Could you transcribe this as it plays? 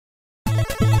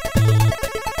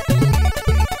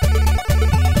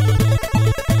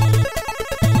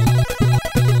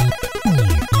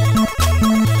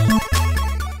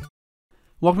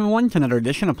Welcome everyone to another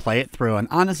edition of Play It Through, and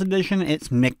on this edition it's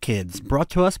Mick Kids, brought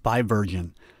to us by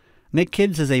Virgin. Mick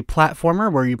Kids is a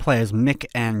platformer where you play as Mick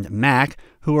and Mac,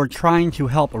 who are trying to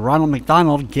help Ronald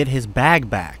McDonald get his bag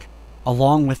back.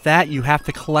 Along with that, you have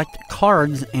to collect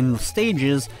cards in the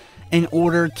stages in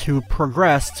order to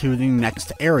progress to the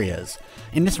next areas.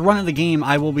 In this run of the game,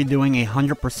 I will be doing a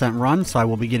 100% run, so I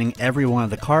will be getting every one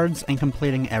of the cards and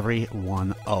completing every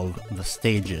one of the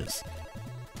stages.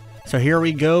 So here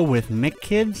we go with Mick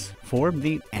Kids for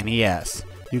the NES.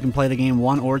 You can play the game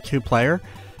 1 or 2 player.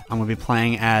 I'm going to be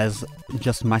playing as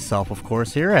just myself, of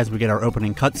course, here as we get our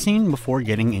opening cutscene before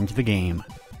getting into the game.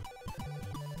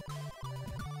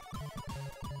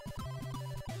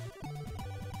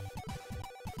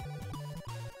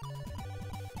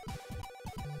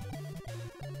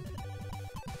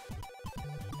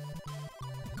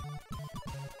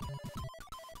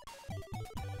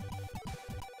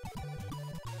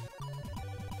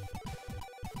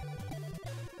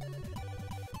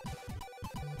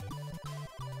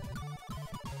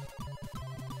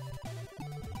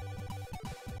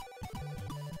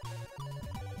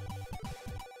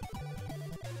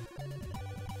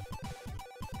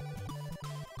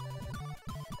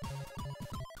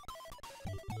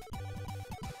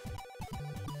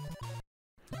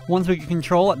 Once we get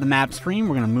control at the map screen,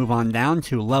 we're going to move on down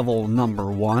to level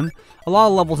number 1. A lot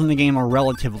of levels in the game are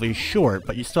relatively short,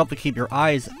 but you still have to keep your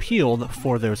eyes peeled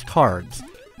for those cards.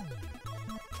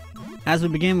 As we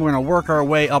begin, we're going to work our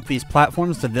way up these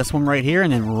platforms to this one right here,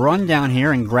 and then run down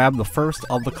here and grab the first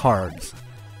of the cards.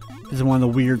 This is one of the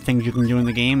weird things you can do in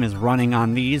the game, is running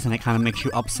on these, and it kind of makes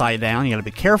you upside down. You got to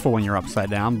be careful when you're upside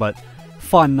down, but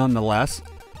fun nonetheless.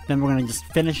 Then we're going to just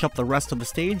finish up the rest of the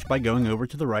stage by going over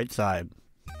to the right side.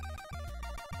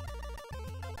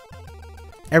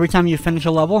 Every time you finish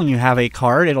a level and you have a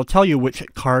card, it'll tell you which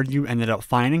card you ended up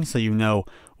finding, so you know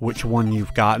which one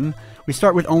you've gotten. We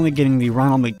start with only getting the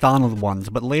Ronald McDonald ones,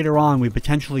 but later on we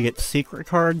potentially get secret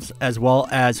cards as well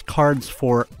as cards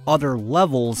for other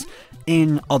levels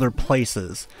in other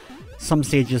places. Some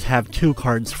stages have 2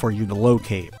 cards for you to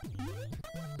locate.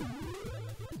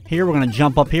 Here we're going to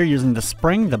jump up here using the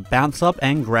spring to bounce up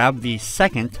and grab the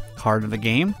second card of the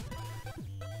game.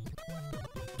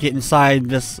 Get inside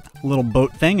this little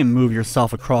boat thing and move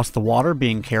yourself across the water,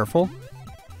 being careful,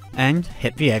 and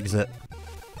hit the exit.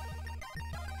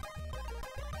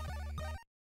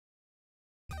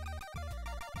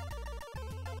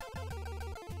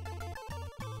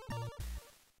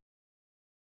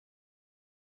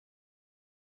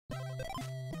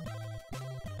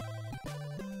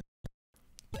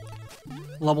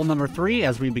 Level number 3,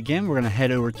 as we begin, we're going to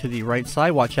head over to the right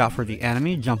side. Watch out for the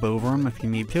enemy. Jump over them if you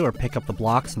need to, or pick up the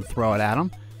blocks and throw it at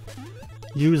them.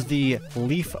 Use the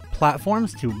leaf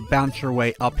platforms to bounce your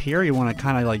way up here. You want to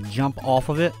kind of like jump off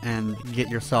of it and get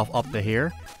yourself up to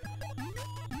here.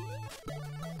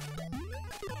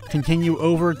 Continue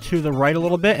over to the right a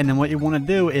little bit, and then what you want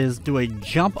to do is do a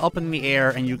jump up in the air,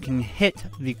 and you can hit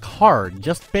the card,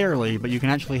 just barely, but you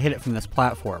can actually hit it from this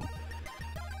platform.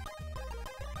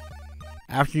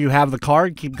 After you have the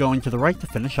card, keep going to the right to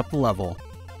finish up the level.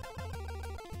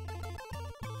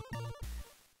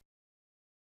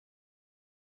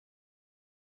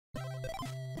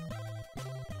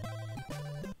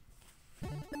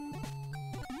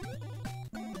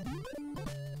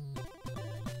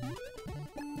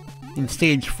 In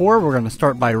stage 4, we're going to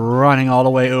start by running all the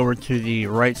way over to the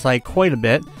right side quite a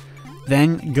bit.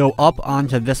 Then go up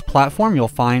onto this platform. You'll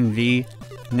find the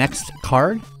next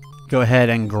card. Go ahead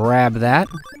and grab that.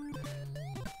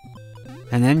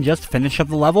 And then just finish up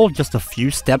the level just a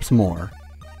few steps more.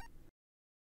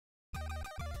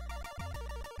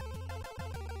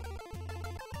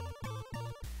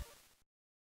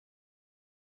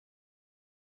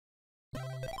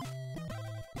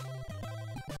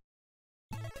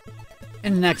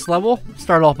 In the next level,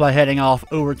 start off by heading off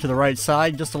over to the right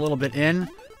side, just a little bit in.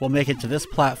 We'll make it to this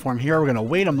platform here. We're going to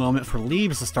wait a moment for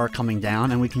leaves to start coming down,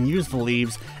 and we can use the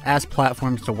leaves as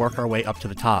platforms to work our way up to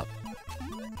the top.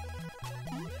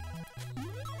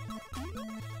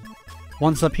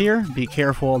 Once up here, be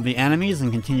careful of the enemies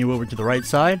and continue over to the right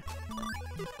side.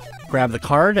 Grab the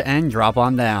card and drop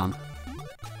on down.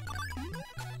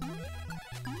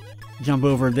 Jump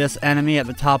over this enemy at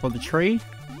the top of the tree.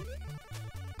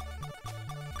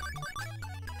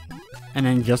 And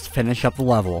then just finish up the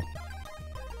level.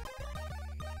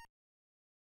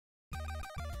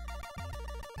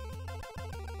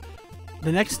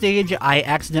 The next stage, I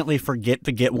accidentally forget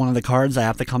to get one of the cards. I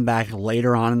have to come back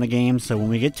later on in the game, so when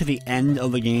we get to the end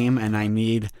of the game and I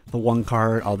need the one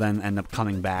card, I'll then end up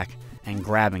coming back and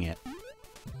grabbing it.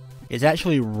 It's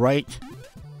actually right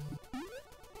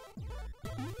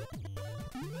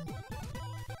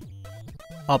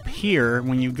up here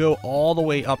when you go all the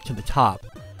way up to the top.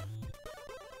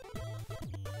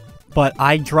 But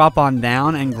I drop on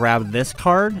down and grab this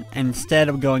card instead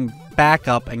of going back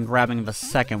up and grabbing the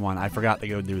second one. I forgot to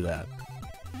go do that.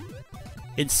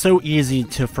 It's so easy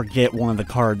to forget one of the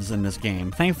cards in this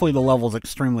game. Thankfully, the level is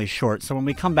extremely short, so when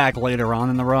we come back later on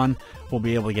in the run, we'll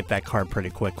be able to get that card pretty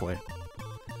quickly.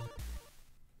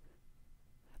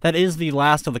 That is the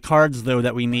last of the cards, though,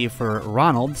 that we need for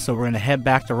Ronald, so we're going to head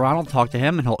back to Ronald, talk to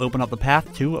him, and he'll open up the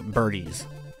path to birdies.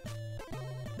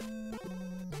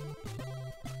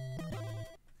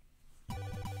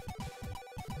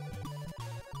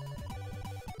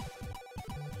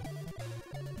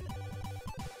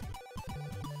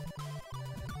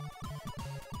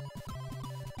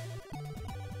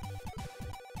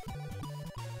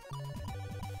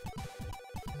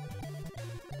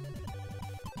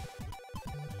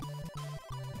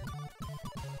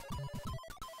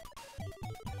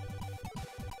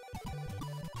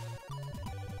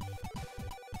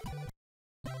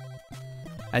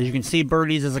 As you can see,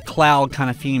 Birdies is a cloud kind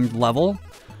of themed level,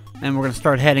 and we're going to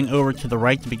start heading over to the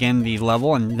right to begin the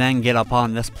level, and then get up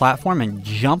on this platform and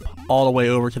jump all the way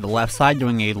over to the left side,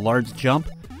 doing a large jump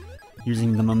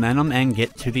using the momentum, and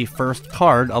get to the first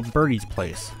card of Birdie's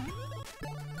place.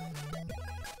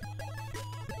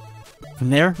 From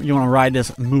there, you want to ride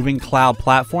this moving cloud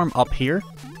platform up here,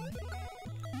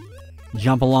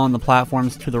 jump along the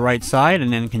platforms to the right side,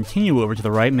 and then continue over to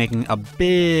the right, making a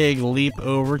big leap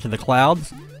over to the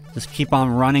clouds. Just keep on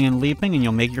running and leaping, and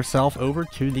you'll make yourself over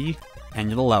to the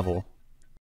end of the level.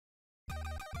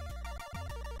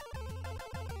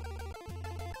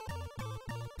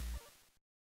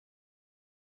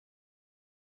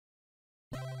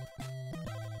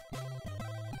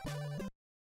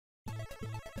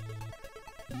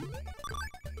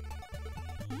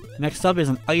 Next up is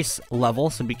an ice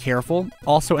level, so be careful.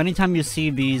 Also, anytime you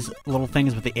see these little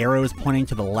things with the arrows pointing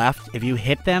to the left, if you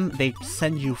hit them, they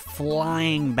send you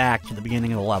flying back to the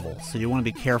beginning of the level, so you want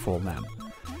to be careful of them.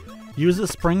 Use the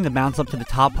spring to bounce up to the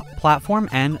top platform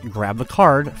and grab the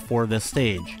card for this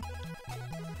stage.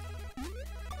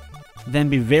 Then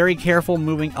be very careful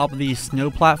moving up these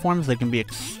snow platforms. They can be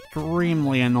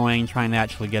extremely annoying trying to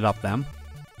actually get up them.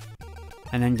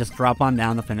 And then just drop on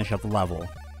down to finish up the level.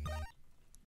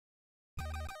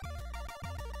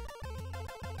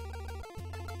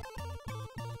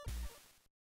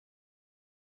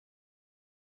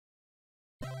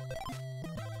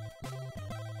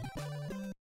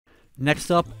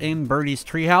 Next up in Birdie's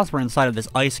treehouse, we're inside of this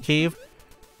ice cave.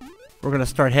 We're going to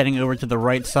start heading over to the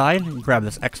right side and grab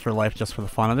this extra life just for the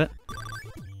fun of it.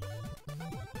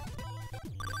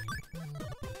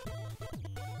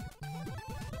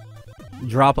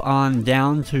 Drop on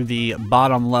down to the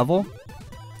bottom level.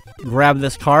 Grab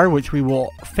this card, which we will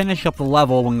finish up the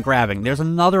level when grabbing. There's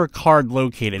another card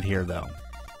located here, though.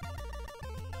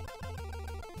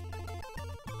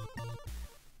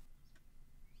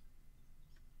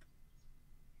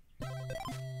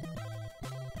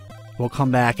 We'll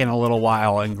come back in a little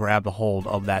while and grab the hold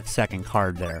of that second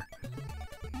card there.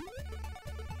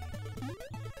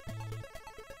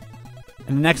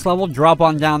 In the next level, drop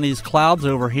on down these clouds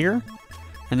over here,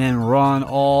 and then run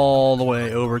all the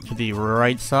way over to the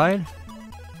right side,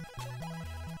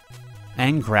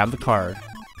 and grab the card.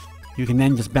 You can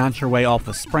then just bounce your way off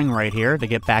the spring right here to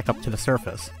get back up to the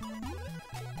surface.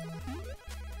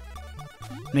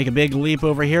 Make a big leap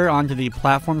over here onto the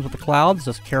platforms with the clouds,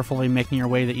 just carefully making your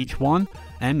way to each one,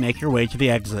 and make your way to the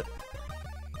exit.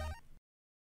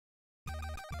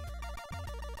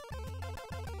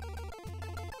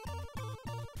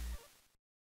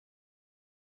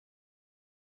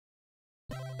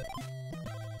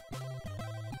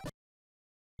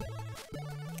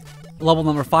 Level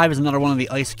number 5 is another one of the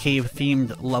ice cave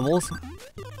themed levels.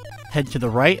 Head to the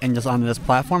right and just onto this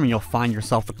platform and you'll find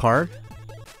yourself the card.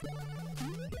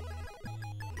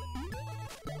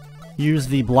 Use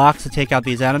the blocks to take out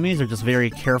these enemies, or just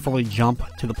very carefully jump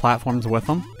to the platforms with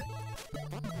them.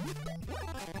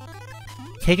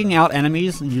 Taking out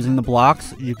enemies using the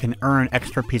blocks, you can earn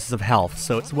extra pieces of health,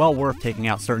 so it's well worth taking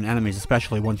out certain enemies,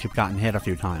 especially once you've gotten hit a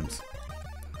few times.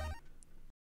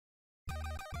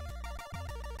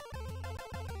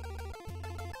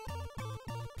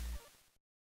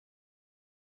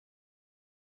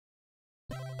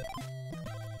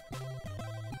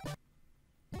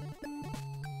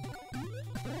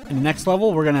 In the next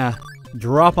level, we're gonna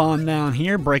drop on down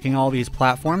here, breaking all these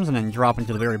platforms, and then drop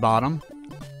into the very bottom.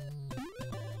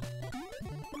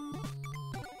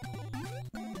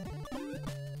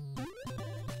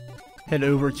 Head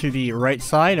over to the right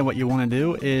side, and what you want to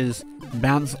do is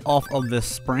bounce off of this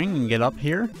spring and get up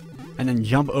here, and then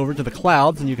jump over to the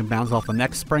clouds, and you can bounce off the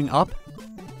next spring up.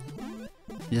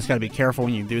 You just gotta be careful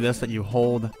when you do this that you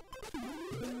hold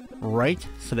right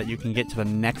so that you can get to the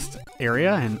next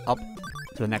area and up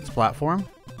to the next platform.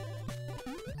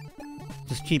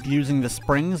 Just keep using the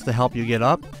springs to help you get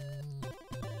up.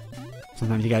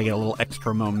 Sometimes you gotta get a little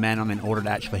extra momentum in order to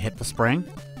actually hit the spring.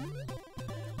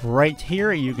 Right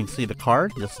here you can see the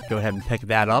card. Just go ahead and pick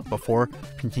that up before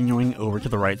continuing over to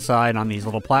the right side on these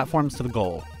little platforms to the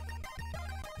goal.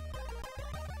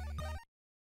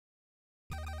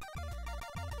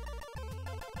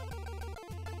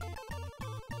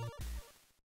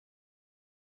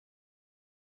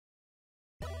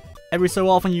 Every so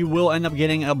often you will end up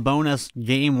getting a bonus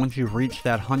game once you've reached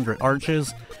that 100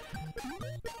 arches.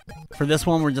 For this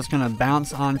one, we're just going to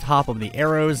bounce on top of the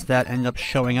arrows that end up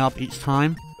showing up each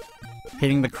time.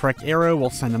 Hitting the correct arrow will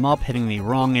send them up, hitting the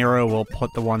wrong arrow will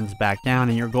put the ones back down,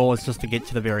 and your goal is just to get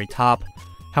to the very top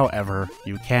however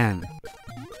you can.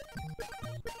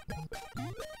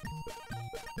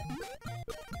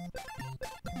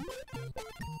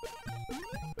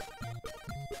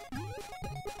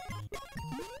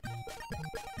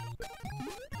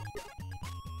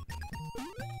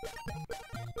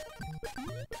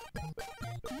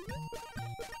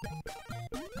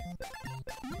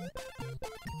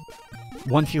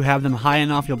 Once you have them high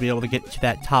enough, you'll be able to get to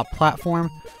that top platform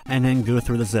and then go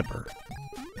through the zipper.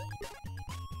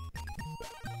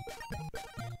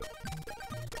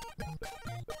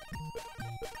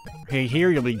 Right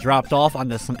here, you'll be dropped off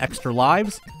onto some extra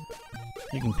lives.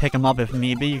 You can pick them up if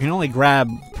need be. You can only grab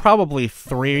probably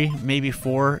 3, maybe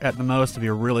 4 at the most if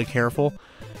you're really careful.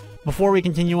 Before we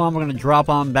continue on, we're going to drop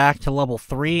on back to level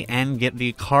 3 and get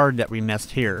the card that we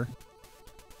missed here.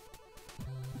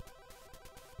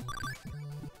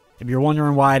 If you're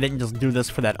wondering why I didn't just do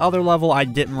this for that other level, I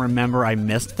didn't remember I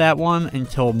missed that one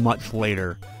until much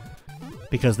later.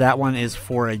 Because that one is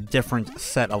for a different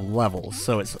set of levels,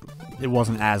 so it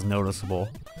wasn't as noticeable.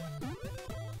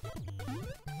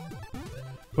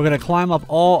 We're going to climb up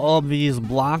all of these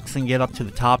blocks and get up to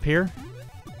the top here.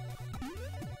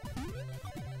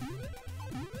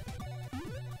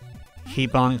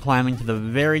 Keep on climbing to the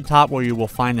very top where you will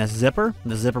find this zipper.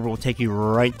 The zipper will take you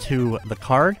right to the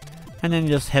card. And then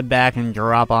just head back and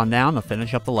drop on down to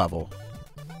finish up the level.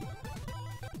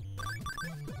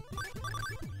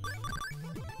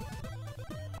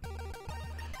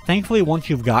 Thankfully, once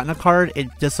you've gotten a card, it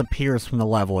disappears from the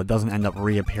level. It doesn't end up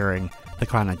reappearing to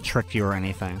kind of trick you or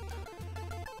anything.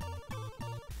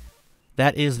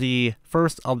 That is the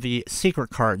first of the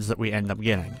secret cards that we end up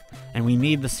getting. And we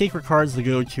need the secret cards to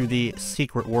go to the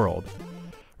secret world.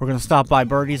 We're going to stop by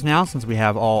Birdie's now since we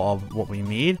have all of what we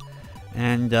need.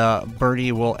 And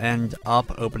Birdie will end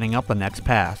up opening up the next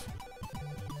path.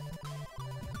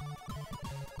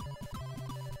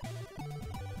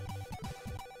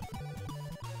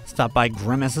 Stop by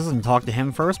Grimace's and talk to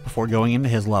him first before going into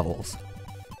his levels.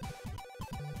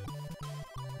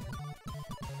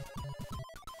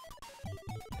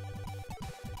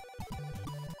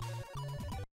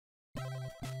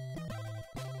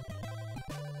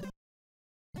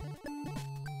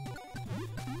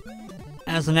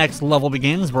 As the next level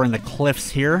begins, we're in the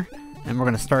cliffs here, and we're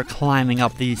going to start climbing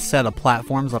up these set of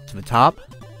platforms up to the top.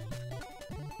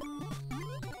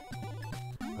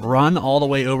 Run all the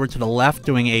way over to the left,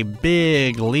 doing a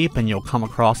big leap, and you'll come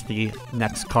across the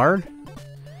next card.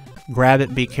 Grab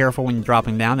it, be careful when you're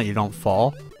dropping down that you don't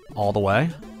fall all the way.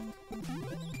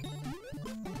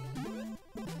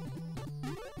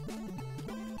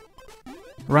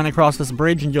 Run across this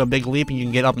bridge and do a big leap, and you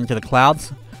can get up into the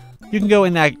clouds. You can go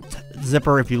in that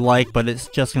zipper if you like, but it's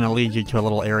just going to lead you to a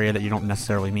little area that you don't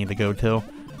necessarily need to go to.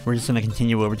 We're just going to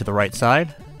continue over to the right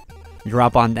side,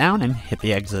 drop on down, and hit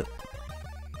the exit.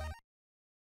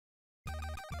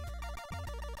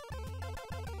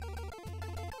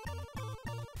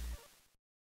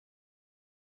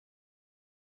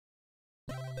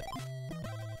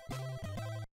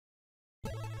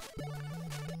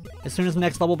 As soon as the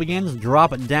next level begins,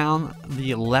 drop it down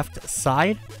the left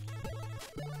side.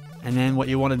 And then what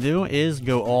you want to do is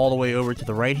go all the way over to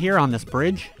the right here on this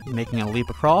bridge, making a leap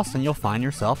across, and you'll find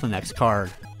yourself the next card.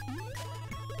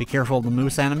 Be careful of the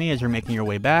moose enemy as you're making your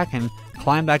way back, and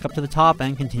climb back up to the top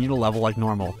and continue to level like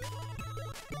normal.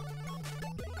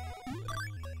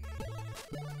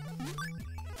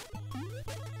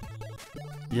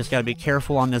 You just gotta be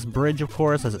careful on this bridge, of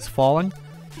course, as it's falling.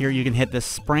 Here you can hit this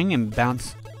spring and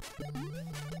bounce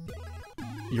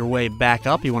your way back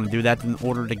up. You want to do that in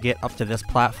order to get up to this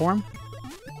platform.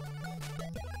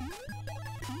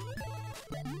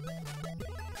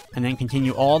 And then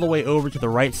continue all the way over to the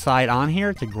right side on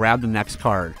here to grab the next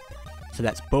card. It's so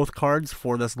that's both cards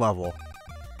for this level.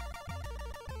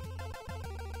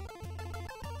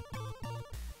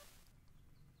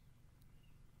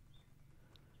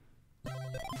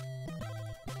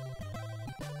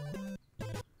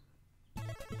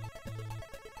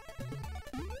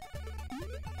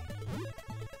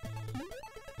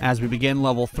 As we begin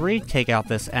level 3, take out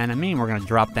this enemy, and we're going to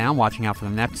drop down, watching out for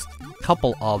the next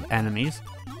couple of enemies.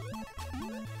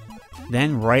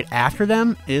 Then, right after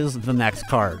them, is the next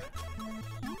card.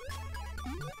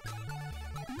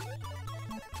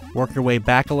 Work your way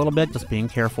back a little bit, just being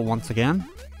careful once again.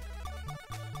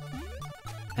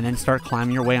 And then start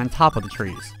climbing your way on top of the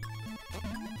trees.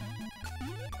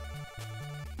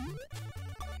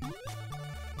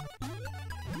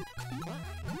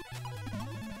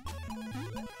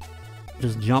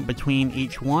 Just jump between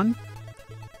each one.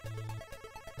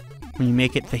 When you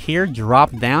make it to here,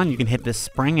 drop down. You can hit this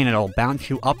spring and it'll bounce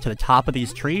you up to the top of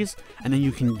these trees. And then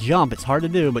you can jump. It's hard to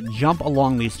do, but jump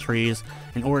along these trees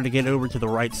in order to get over to the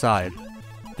right side.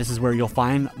 This is where you'll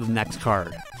find the next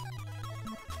card.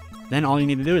 Then all you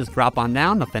need to do is drop on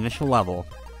down to finish the level.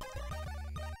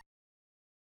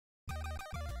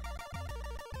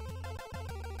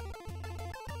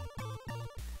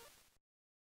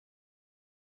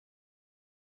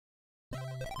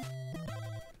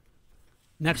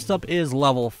 Next up is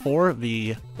level 4,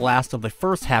 the last of the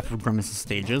first half of Grimace's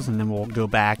stages, and then we'll go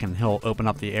back and he'll open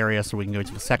up the area so we can go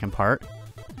to the second part.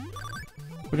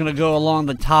 We're going to go along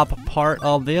the top part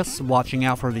of this, watching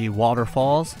out for the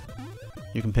waterfalls.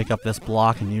 You can pick up this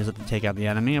block and use it to take out the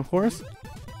enemy, of course.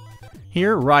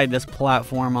 Here, ride this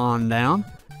platform on down.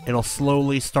 It'll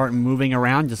slowly start moving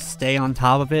around, just stay on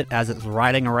top of it as it's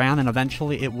riding around, and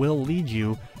eventually it will lead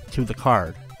you to the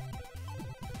card.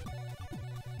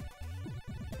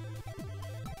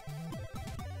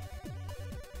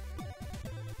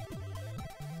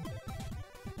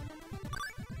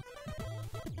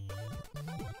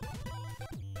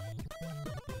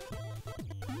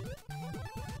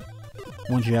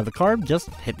 Once you have the card, just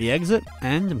hit the exit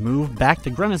and move back to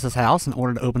Grimace's house in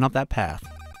order to open up that path.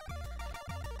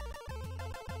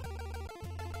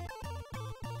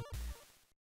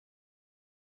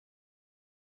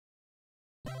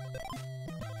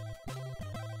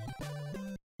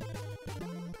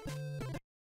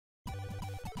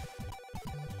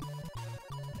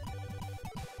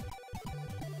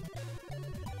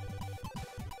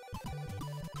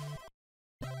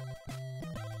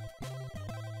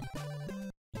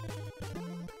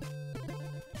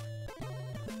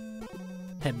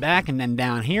 Head back and then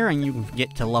down here and you can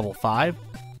get to level 5.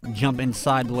 Jump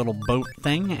inside the little boat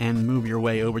thing and move your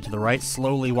way over to the right,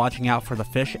 slowly watching out for the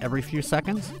fish every few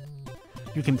seconds.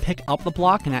 You can pick up the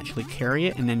block and actually carry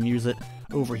it and then use it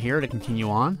over here to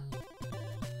continue on.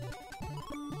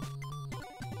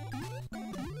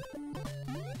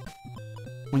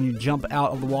 When you jump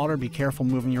out of the water, be careful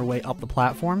moving your way up the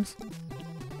platforms.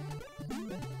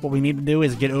 What we need to do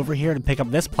is get over here to pick up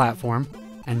this platform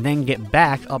and then get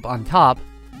back up on top.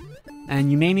 And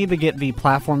you may need to get the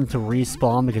platform to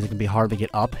respawn because it can be hard to get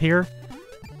up here.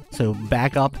 So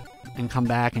back up and come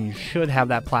back and you should have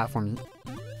that platform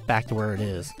back to where it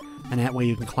is. And that way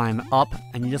you can climb up,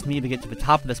 and you just need to get to the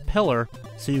top of this pillar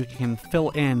so you can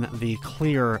fill in the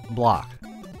clear block.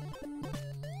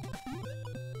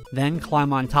 Then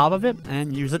climb on top of it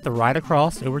and use it to ride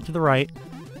across over to the right,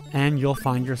 and you'll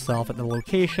find yourself at the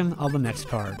location of the next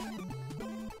card.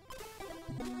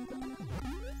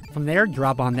 From there,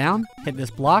 drop on down, hit this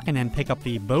block, and then pick up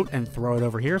the boat and throw it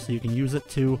over here so you can use it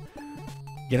to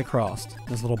get across.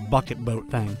 This little bucket boat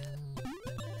thing.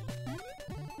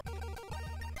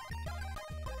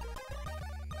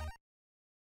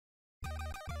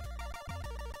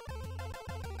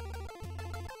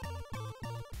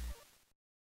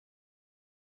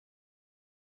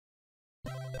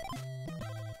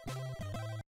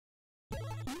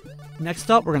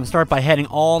 Next up, we're going to start by heading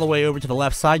all the way over to the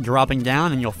left side, dropping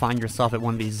down, and you'll find yourself at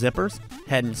one of these zippers.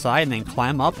 Head inside and then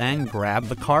climb up and grab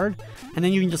the card, and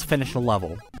then you can just finish the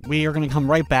level. We are going to come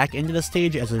right back into the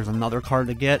stage as there's another card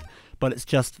to get, but it's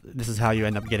just, this is how you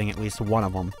end up getting at least one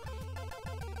of them.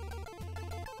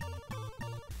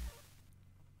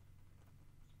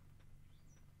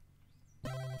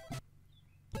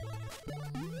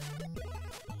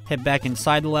 Head back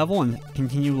inside the level and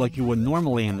continue like you would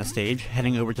normally in the stage,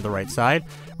 heading over to the right side.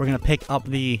 We're going to pick up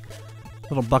the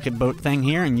little bucket boat thing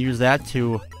here and use that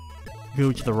to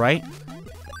go to the right.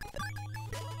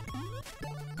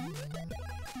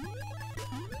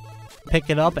 Pick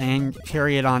it up and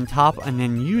carry it on top, and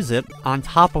then use it on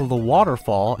top of the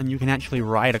waterfall, and you can actually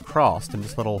ride across in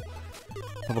this little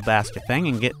basket thing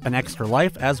and get an extra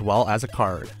life as well as a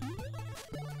card.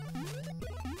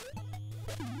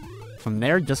 From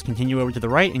there, just continue over to the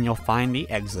right and you'll find the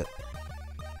exit.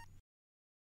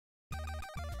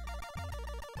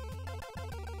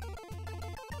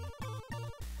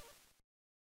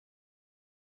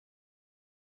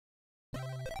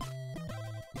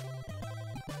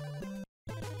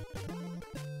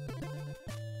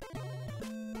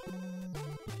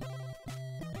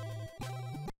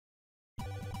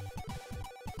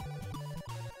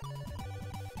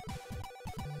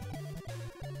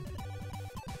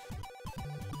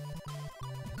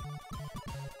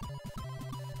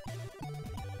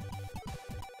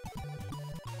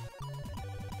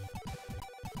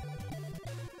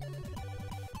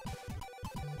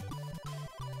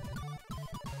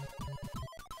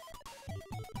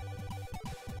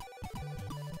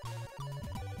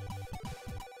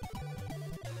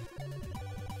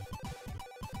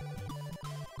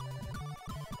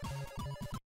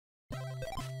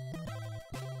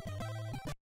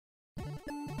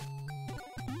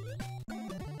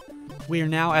 We are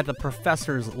now at the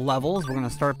professor's levels. We're going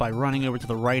to start by running over to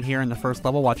the right here in the first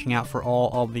level, watching out for all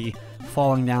of the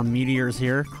falling down meteors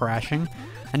here, crashing.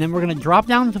 And then we're going to drop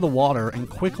down into the water and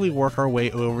quickly work our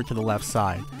way over to the left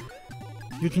side.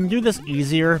 You can do this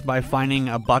easier by finding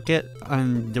a bucket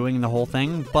and doing the whole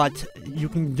thing, but you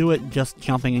can do it just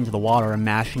jumping into the water and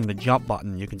mashing the jump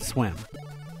button. You can swim.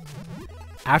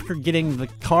 After getting the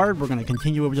card, we're going to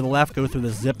continue over to the left, go through the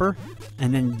zipper,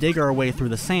 and then dig our way through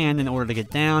the sand in order to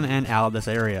get down and out of this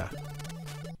area.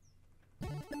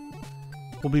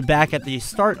 We'll be back at the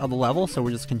start of the level, so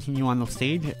we'll just continue on the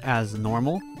stage as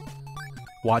normal.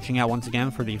 Watching out once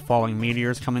again for the falling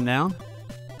meteors coming down.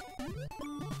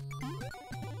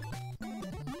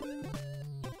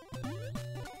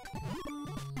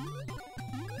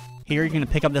 Here you're going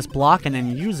to pick up this block and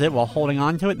then use it while holding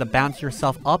on to it to bounce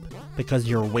yourself up. Because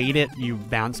you're weighted, you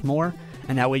bounce more,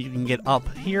 and that way you can get up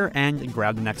here and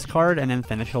grab the next card and then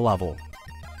finish the level.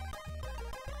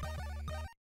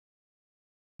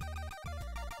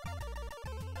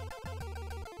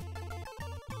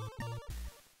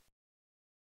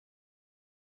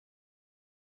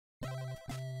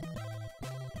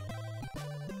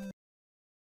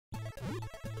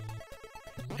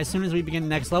 As soon as we begin the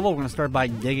next level, we're going to start by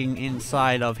digging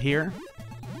inside of here.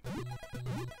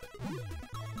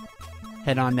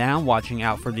 Head on down, watching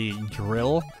out for the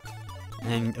drill,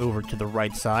 and over to the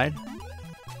right side.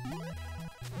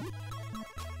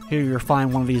 Here you'll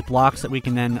find one of these blocks that we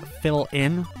can then fill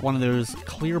in, one of those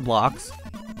clear blocks,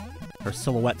 or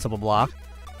silhouettes of a block.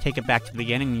 Take it back to the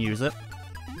beginning and use it,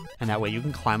 and that way you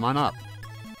can climb on up.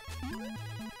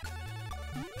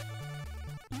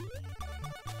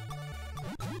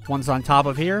 Once on top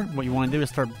of here, what you want to do is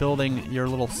start building your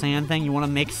little sand thing. You want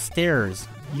to make stairs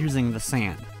using the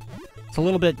sand. It's a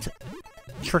little bit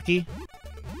tricky,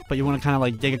 but you want to kind of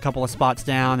like dig a couple of spots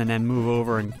down and then move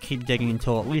over and keep digging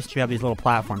until at least you have these little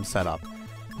platforms set up.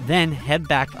 Then head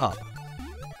back up.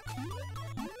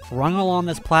 Run along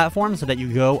this platform so that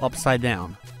you go upside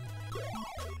down.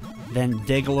 Then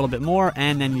dig a little bit more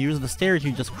and then use the stairs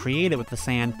you just created with the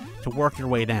sand to work your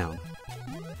way down.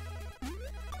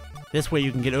 This way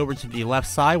you can get over to the left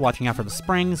side, watching out for the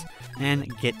springs,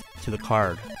 and get to the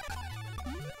card.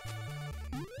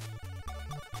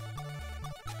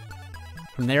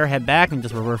 From there, head back and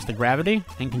just reverse the gravity,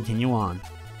 and continue on.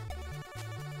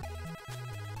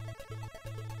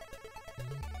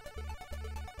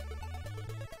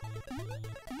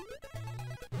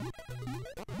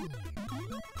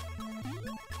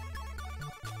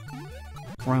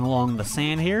 Run along the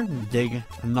sand here, dig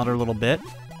another little bit.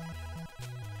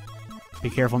 Be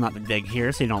careful not to dig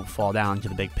here so you don't fall down into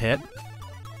the big pit.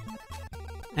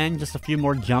 And just a few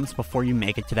more jumps before you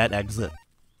make it to that exit.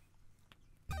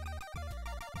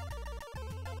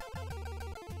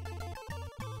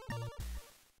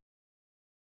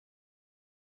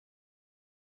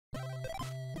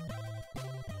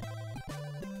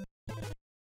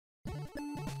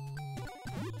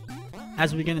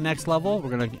 As we begin the next level,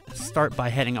 we're going to start by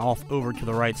heading off over to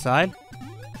the right side.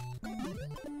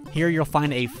 Here you'll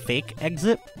find a fake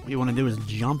exit. What you want to do is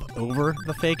jump over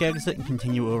the fake exit and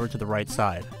continue over to the right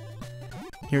side.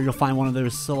 Here you'll find one of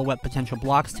those silhouette potential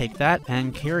blocks. Take that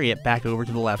and carry it back over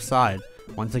to the left side.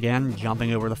 Once again,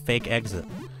 jumping over the fake exit.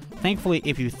 Thankfully,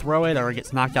 if you throw it or it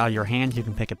gets knocked out of your hands, you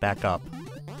can pick it back up.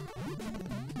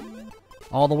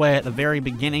 All the way at the very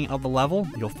beginning of the level,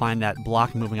 you'll find that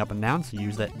block moving up and down, so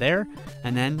use that there,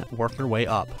 and then work your way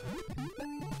up.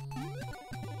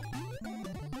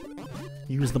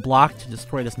 Use the block to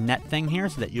destroy this net thing here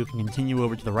so that you can continue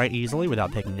over to the right easily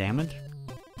without taking damage.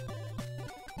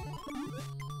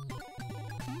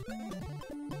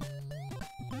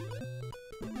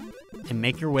 And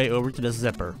make your way over to the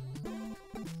zipper.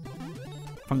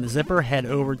 From the zipper, head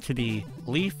over to the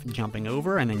leaf, jumping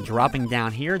over, and then dropping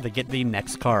down here to get the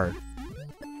next card.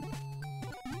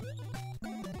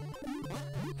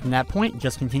 From that point,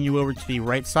 just continue over to the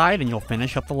right side and you'll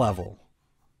finish up the level.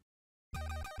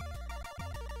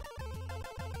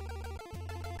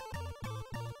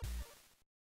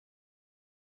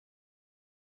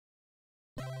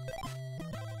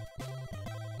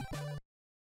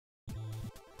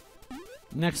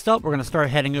 Next up, we're going to start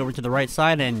heading over to the right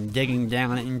side and digging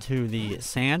down into the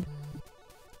sand.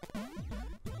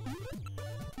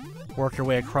 Work your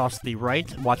way across the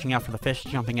right, watching out for the fish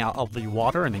jumping out of the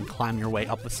water, and then climb your way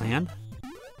up the sand.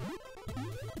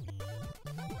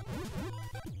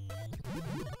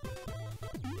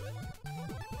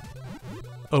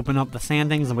 Open up the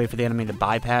sandings and wait for the enemy to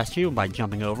bypass you by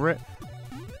jumping over it.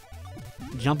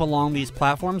 Jump along these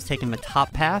platforms, taking the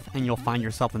top path, and you'll find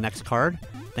yourself the next card.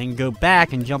 Then go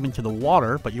back and jump into the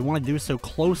water, but you want to do so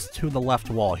close to the left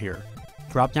wall here.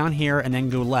 Drop down here and then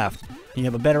go left, and you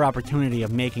have a better opportunity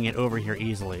of making it over here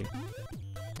easily.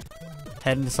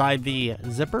 Head inside the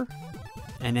zipper,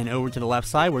 and then over to the left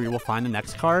side where you will find the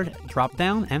next card, drop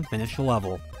down, and finish the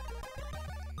level.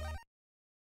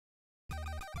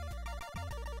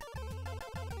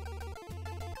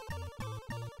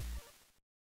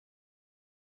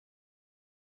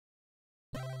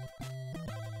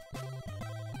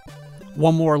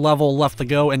 One more level left to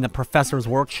go in the Professor's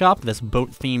Workshop, this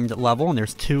boat-themed level, and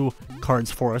there's 2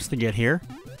 cards for us to get here.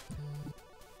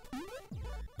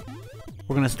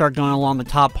 We're going to start going along the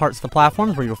top parts of the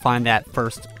platforms where you'll find that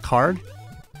first card.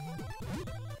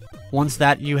 Once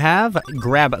that you have,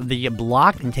 grab the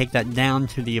block and take that down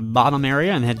to the bottom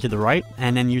area and head to the right,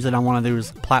 and then use it on one of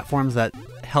those platforms that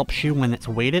helps you when it's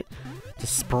weighted to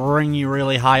spring you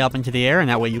really high up into the air, and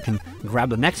that way you can grab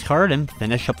the next card and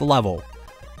finish up the level.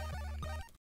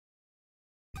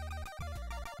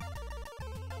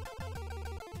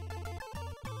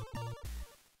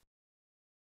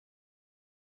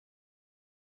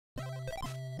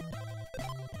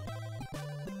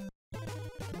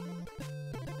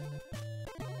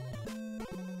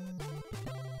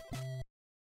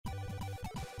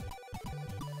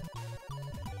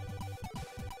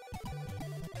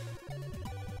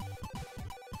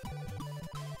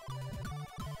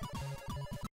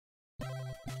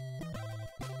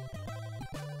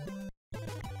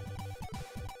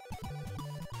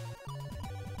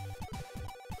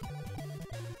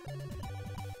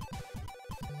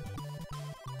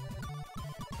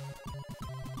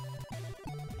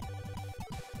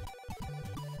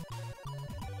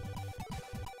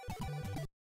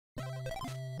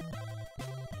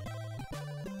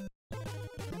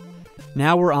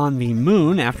 Now we're on the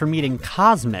moon. After meeting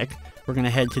Cosmic, we're going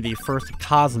to head to the first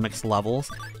Cosmic's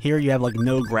levels. Here you have like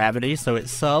no gravity, so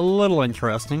it's a little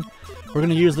interesting. We're going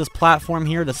to use this platform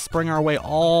here to spring our way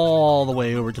all the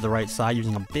way over to the right side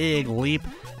using a big leap,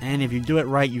 and if you do it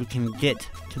right, you can get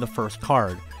to the first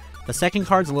card. The second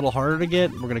card's a little harder to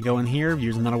get. We're going to go in here,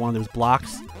 use another one of those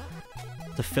blocks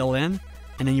to fill in,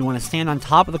 and then you want to stand on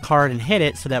top of the card and hit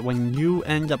it so that when you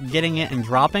end up getting it and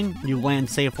dropping, you land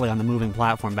safely on the moving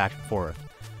platform back and forth.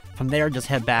 From there, just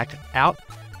head back out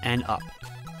and up.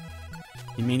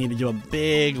 You may need to do a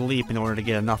big leap in order to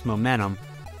get enough momentum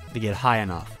to get high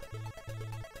enough.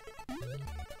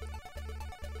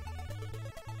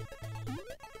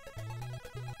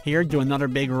 Here, do another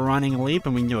big running leap,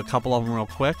 and we can do a couple of them real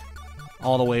quick,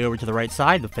 all the way over to the right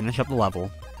side to finish up the level.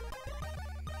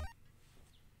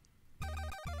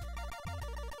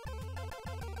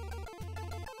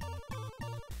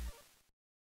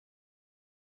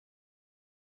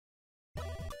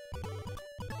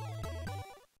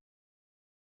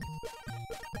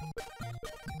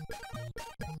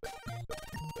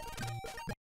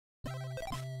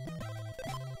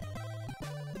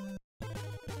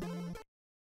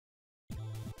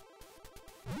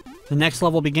 The next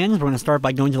level begins. We're going to start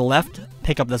by going to the left,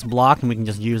 pick up this block, and we can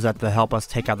just use that to help us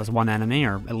take out this one enemy,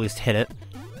 or at least hit it.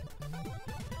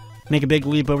 Make a big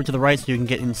leap over to the right so you can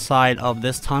get inside of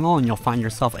this tunnel, and you'll find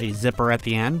yourself a zipper at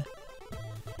the end.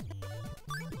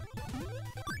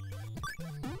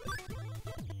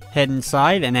 Head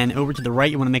inside, and then over to the right,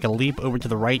 you want to make a leap over to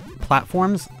the right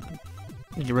platforms.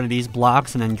 Get rid of these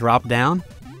blocks, and then drop down.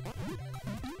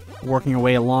 Working your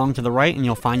way along to the right, and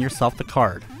you'll find yourself the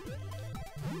card.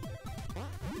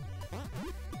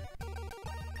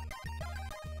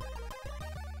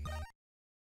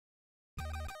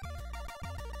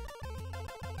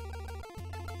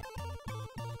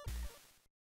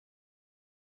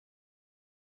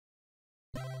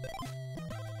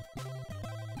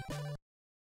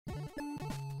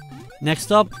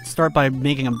 Next up, start by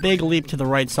making a big leap to the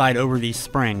right side over these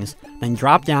springs. Then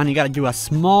drop down, you gotta do a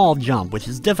small jump, which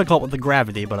is difficult with the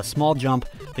gravity, but a small jump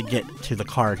to get to the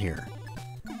card here.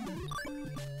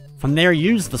 From there,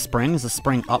 use the springs to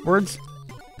spring upwards.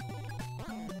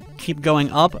 Keep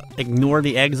going up, ignore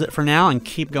the exit for now, and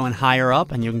keep going higher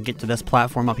up, and you can get to this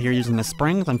platform up here using the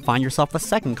springs and find yourself the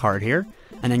second card here,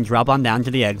 and then drop on down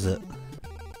to the exit.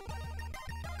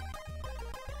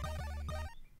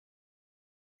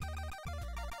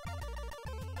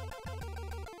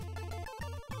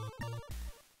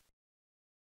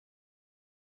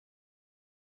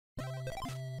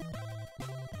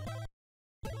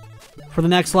 For the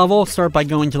next level, start by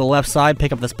going to the left side,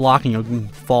 pick up this block, and you'll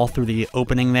fall through the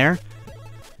opening there.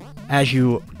 As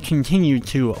you continue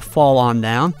to fall on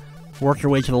down, work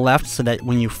your way to the left so that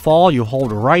when you fall, you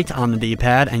hold right on the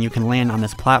D-pad and you can land on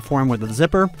this platform with the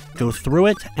zipper, go through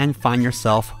it, and find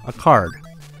yourself a card.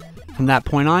 From that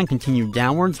point on, continue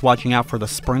downwards, watching out for the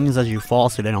springs as you fall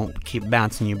so they don't keep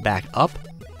bouncing you back up.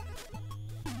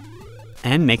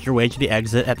 And make your way to the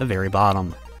exit at the very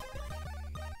bottom.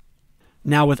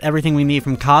 Now with everything we need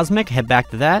from Cosmic, head back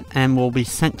to that, and we'll be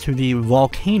sent to the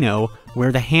volcano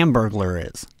where the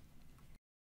Hamburglar is.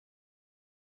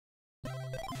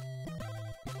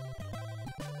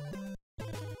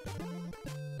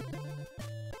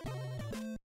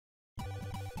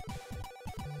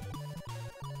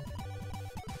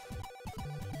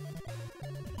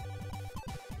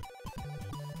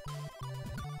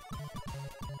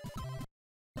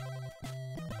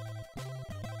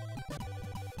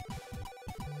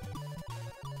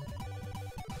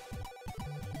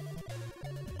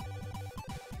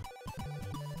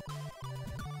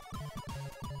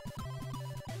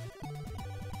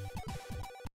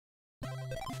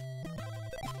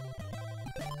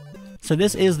 So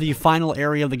this is the final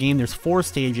area of the game. There's 4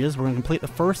 stages. We're going to complete the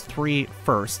first 3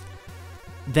 first,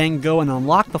 then go and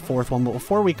unlock the 4th one. But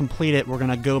before we complete it, we're going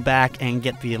to go back and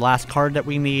get the last card that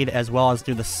we need, as well as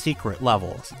do the secret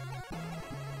levels.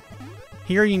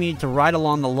 Here you need to ride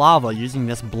along the lava using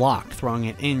this block, throwing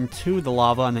it into the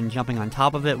lava and then jumping on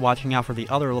top of it, watching out for the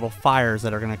other little fires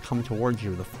that are going to come towards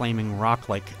you, the flaming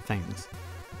rock-like things.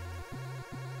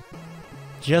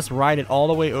 Just ride it all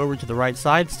the way over to the right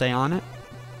side, stay on it.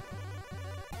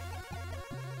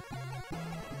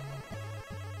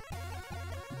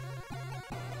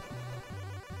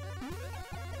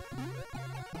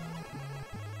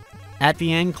 At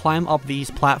the end, climb up these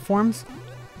platforms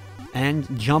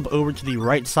and jump over to the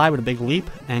right side with a big leap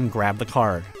and grab the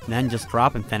card. Then just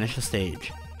drop and finish the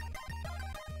stage.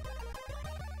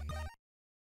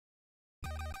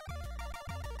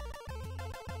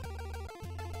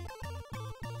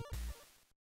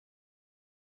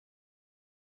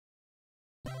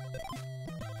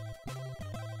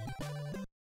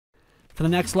 For the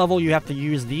next level, you have to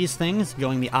use these things.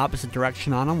 Going the opposite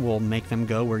direction on them will make them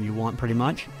go where you want pretty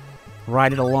much.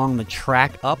 Ride it along the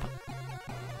track up,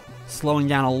 slowing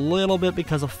down a little bit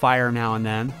because of fire now and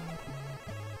then.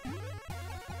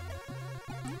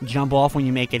 Jump off when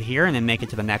you make it here and then make it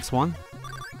to the next one.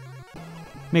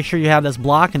 Make sure you have this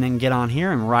block and then get on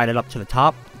here and ride it up to the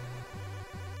top.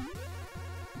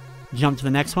 Jump to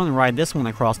the next one and ride this one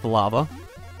across the lava.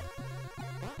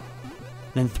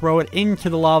 Then throw it into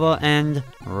the lava and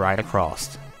ride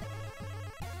across.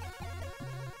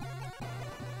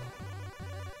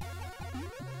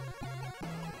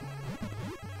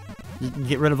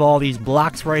 Get rid of all these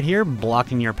blocks right here,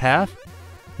 blocking your path.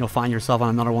 You'll find yourself on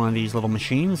another one of these little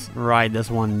machines. Ride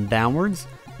this one downwards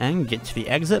and get to the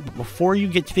exit. But before you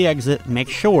get to the exit, make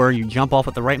sure you jump off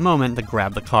at the right moment to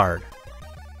grab the card.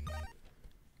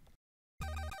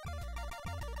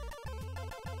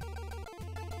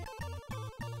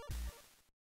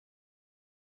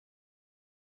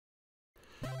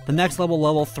 The next level,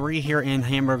 level 3 here in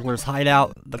Hamburglar's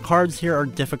Hideout. The cards here are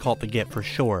difficult to get for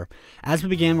sure. As we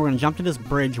begin, we're going to jump to this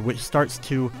bridge which starts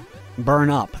to burn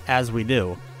up as we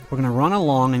do. We're going to run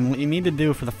along, and what you need to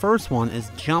do for the first one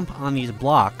is jump on these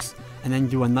blocks and then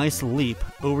do a nice leap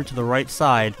over to the right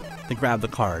side to grab the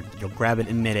card. You'll grab it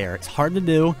in midair. It's hard to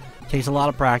do, takes a lot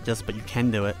of practice, but you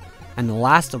can do it. And the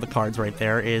last of the cards right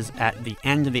there is at the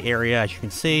end of the area. As you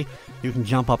can see, you can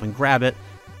jump up and grab it.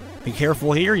 Be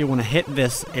careful here, you want to hit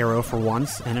this arrow for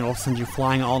once, and it'll send you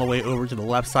flying all the way over to the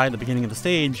left side at the beginning of the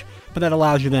stage, but that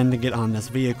allows you then to get on this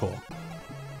vehicle.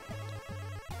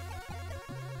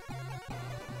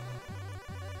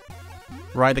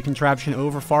 Ride the contraption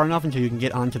over far enough until you can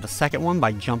get onto the second one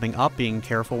by jumping up, being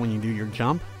careful when you do your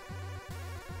jump.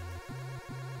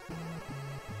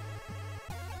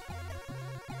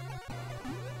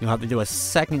 You'll have to do a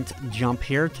second jump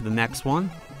here to the next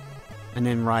one. and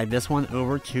then ride this one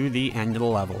over to the end of the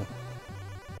level.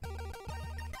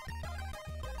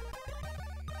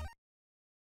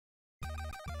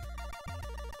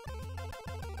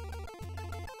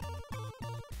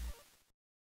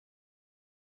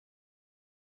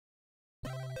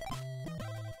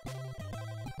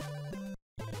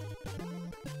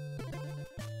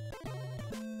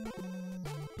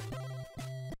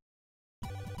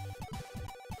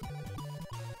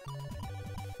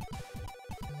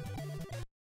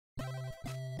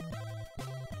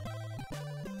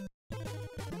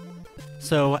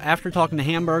 So after talking to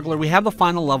Hamburglar, we have the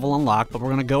final level unlocked, but we're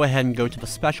going to go ahead and go to the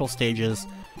special stages.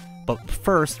 But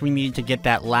first, we need to get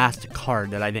that last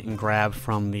card that I didn't grab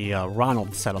from the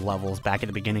Ronald set of levels back at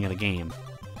the beginning of the game.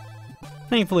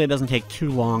 Thankfully, it doesn't take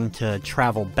too long to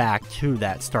travel back to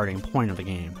that starting point of the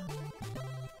game.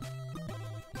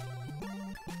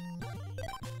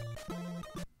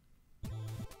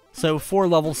 So for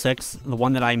level 6, the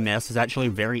one that I missed is actually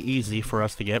very easy for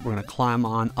us to get. We're going to climb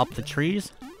on up the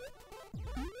trees.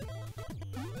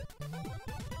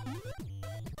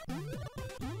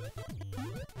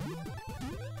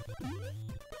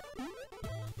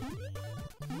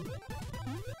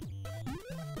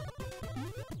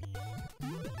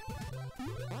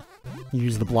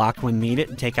 Use the block when needed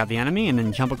to take out the enemy, and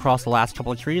then jump across the last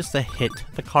couple of trees to hit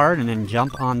the card, and then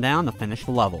jump on down to finish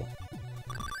the level.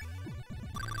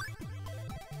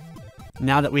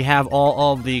 Now that we have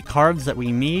all of the cards that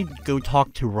we need, go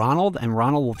talk to Ronald, and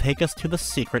Ronald will take us to the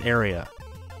secret area.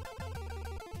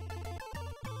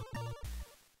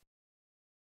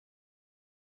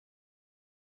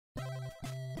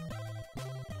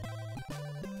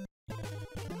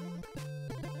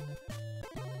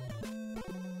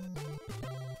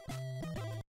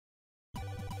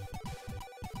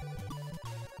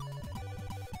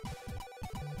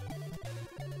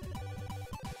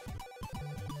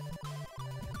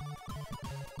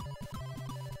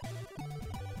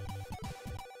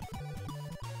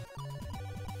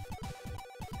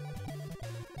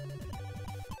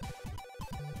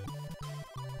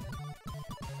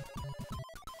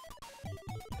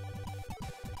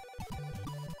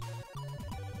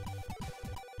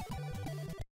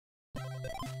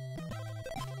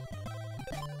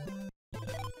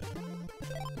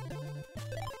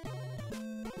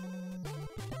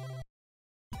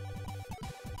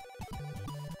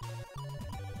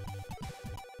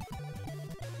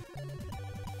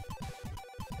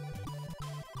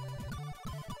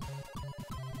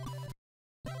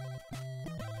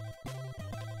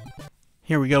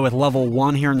 Here we go with level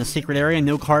 1 here in the secret area.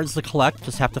 No cards to collect,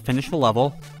 just have to finish the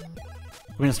level.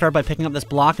 We're going to start by picking up this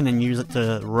block and then use it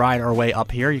to ride our way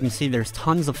up here. You can see there's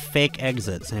tons of fake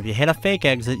exits, and if you hit a fake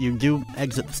exit, you do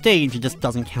exit the stage, it just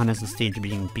doesn't count as the stage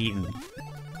being beaten.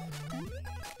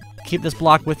 Keep this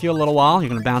block with you a little while. You're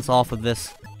going to bounce off of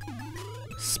this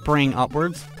spring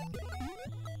upwards.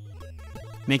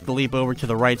 Make the leap over to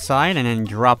the right side and then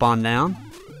drop on down.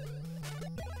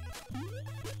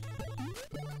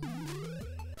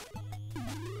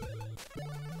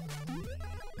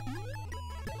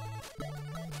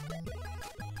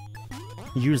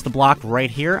 Use the block right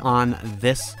here on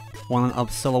this one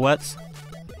of silhouettes.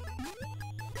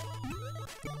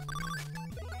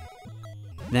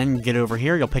 Then get over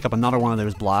here, you'll pick up another one of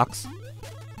those blocks.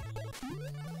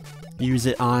 Use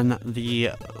it on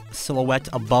the silhouette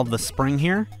above the spring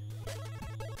here.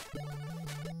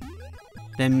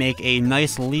 Then make a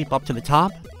nice leap up to the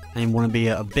top. And you want to be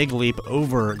a big leap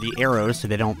over the arrows so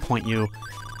they don't point you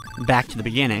back to the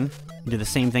beginning. Do the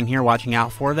same thing here, watching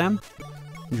out for them.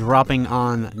 Dropping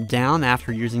on down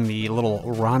after using the little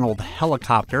Ronald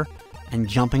helicopter and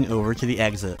jumping over to the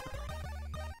exit.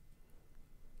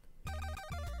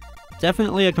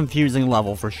 Definitely a confusing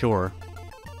level for sure.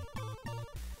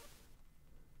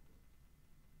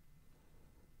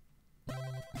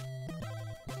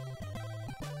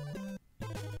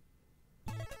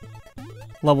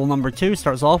 Level number 2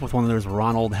 starts off with one of those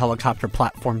Ronald helicopter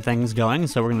platform things going,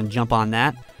 so we're going to jump on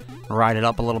that, ride it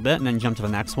up a little bit, and then jump to the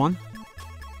next one.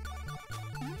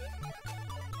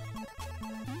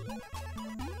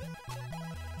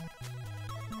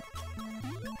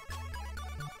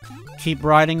 Keep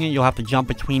riding it, you'll have to jump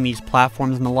between these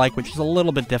platforms and the like, which is a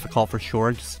little bit difficult for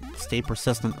sure. Just stay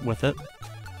persistent with it.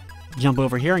 Jump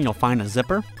over here and you'll find a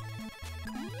zipper.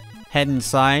 Head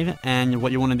inside, and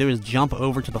what you want to do is jump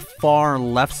over to the far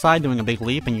left side, doing a big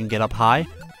leap, and you can get up high.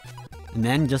 And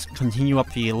then just continue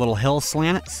up the little hill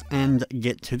slants and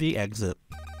get to the exit.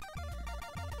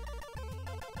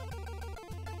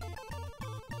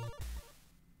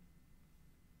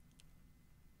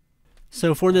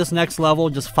 So for this next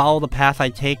level, just follow the path I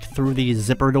take through these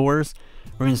zipper doors.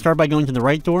 We're going to start by going to the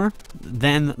right door,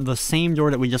 then the same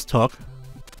door that we just took,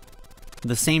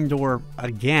 the same door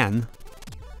again,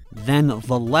 then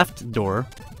the left door.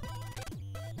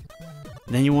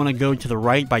 Then you want to go to the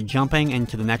right by jumping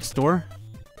into the next door.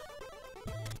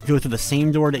 Go through the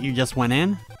same door that you just went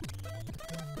in,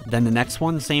 then the next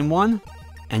one, same one,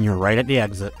 and you're right at the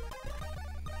exit.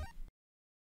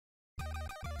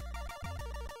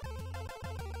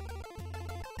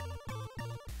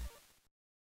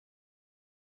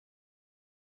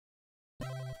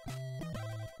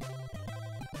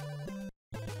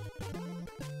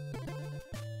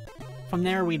 From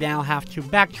there, we now have to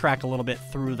backtrack a little bit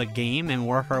through the game and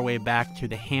work our way back to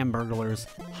the Hamburglar's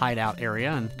hideout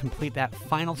area and complete that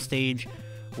final stage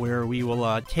where we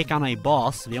will take on a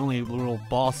boss, the only little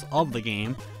boss of the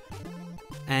game,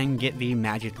 and get the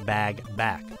magic bag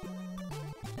back.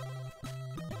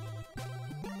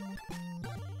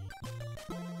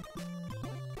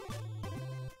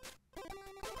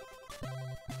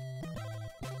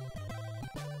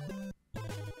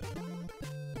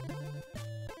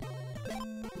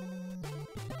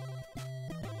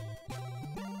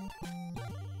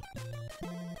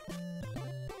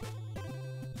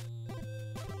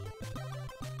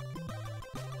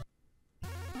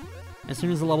 As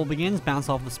soon as the level begins, bounce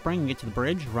off the spring and get to the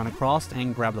bridge, run across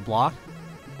and grab the block.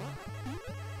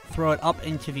 Throw it up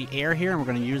into the air here, and we're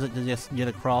going to use it to just get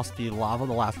across the lava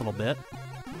the last little bit.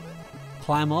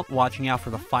 Climb up, watching out for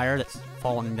the fire that's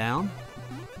falling down.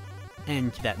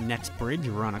 And to that next bridge,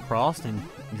 run across and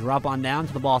drop on down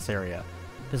to the boss area.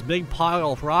 This big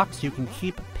pile of rocks you can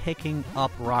keep picking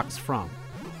up rocks from.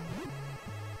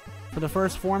 For the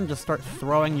first form, just start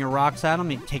throwing your rocks at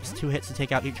them. It takes 2 hits to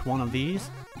take out each one of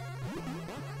these.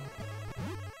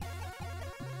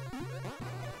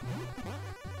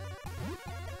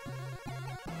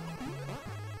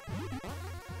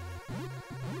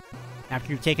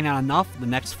 After you've taken out enough, the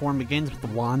next form begins with the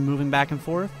wand moving back and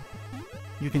forth.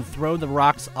 You can throw the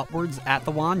rocks upwards at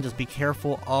the wand, just be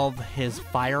careful of his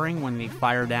firing when they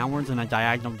fire downwards in a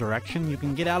diagonal direction. You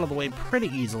can get out of the way pretty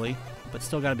easily, but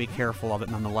still gotta be careful of it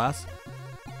nonetheless.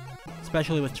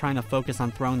 Especially with trying to focus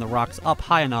on throwing the rocks up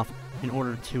high enough in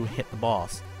order to hit the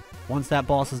boss. Once that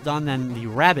boss is done, then the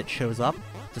rabbit shows up.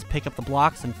 Just pick up the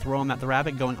blocks and throw them at the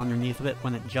rabbit, going underneath of it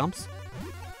when it jumps.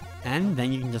 And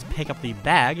then you can just pick up the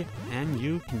bag, and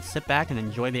you can sit back and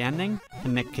enjoy the ending to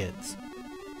Nick Kids.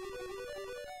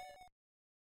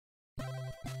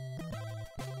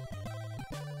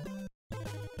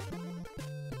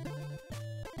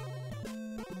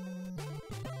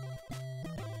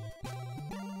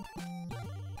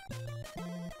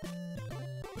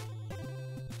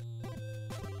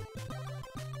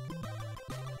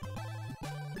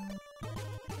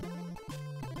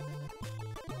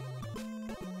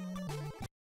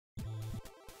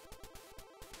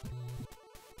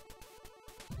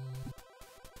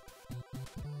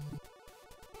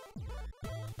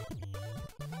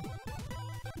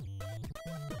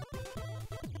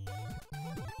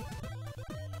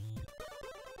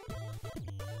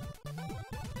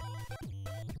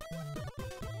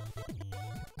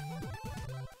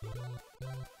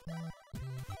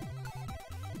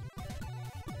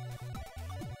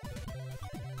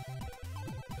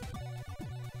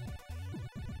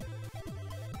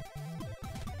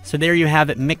 So there you have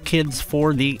it, Mick Kids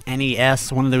for the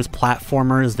NES, one of those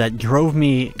platformers that drove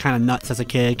me kind of nuts as a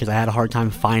kid because I had a hard time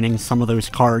finding some of those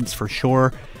cards for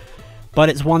sure. But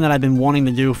it's one that I've been wanting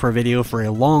to do for a video for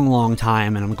a long, long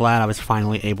time, and I'm glad I was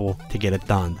finally able to get it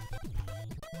done.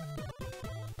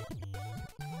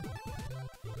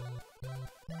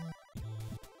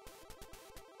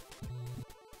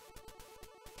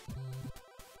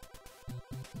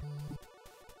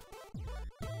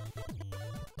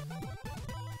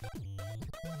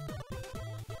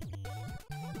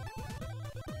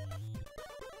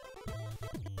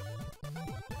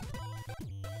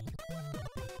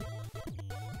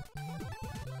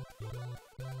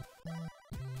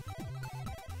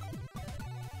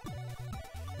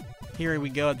 Here we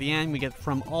go at the end. We get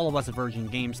from all of us at Virgin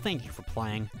Games, thank you for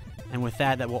playing. And with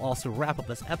that, that will also wrap up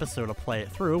this episode of Play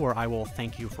It Through, where I will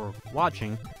thank you for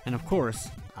watching. And of course,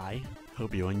 I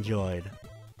hope you enjoyed.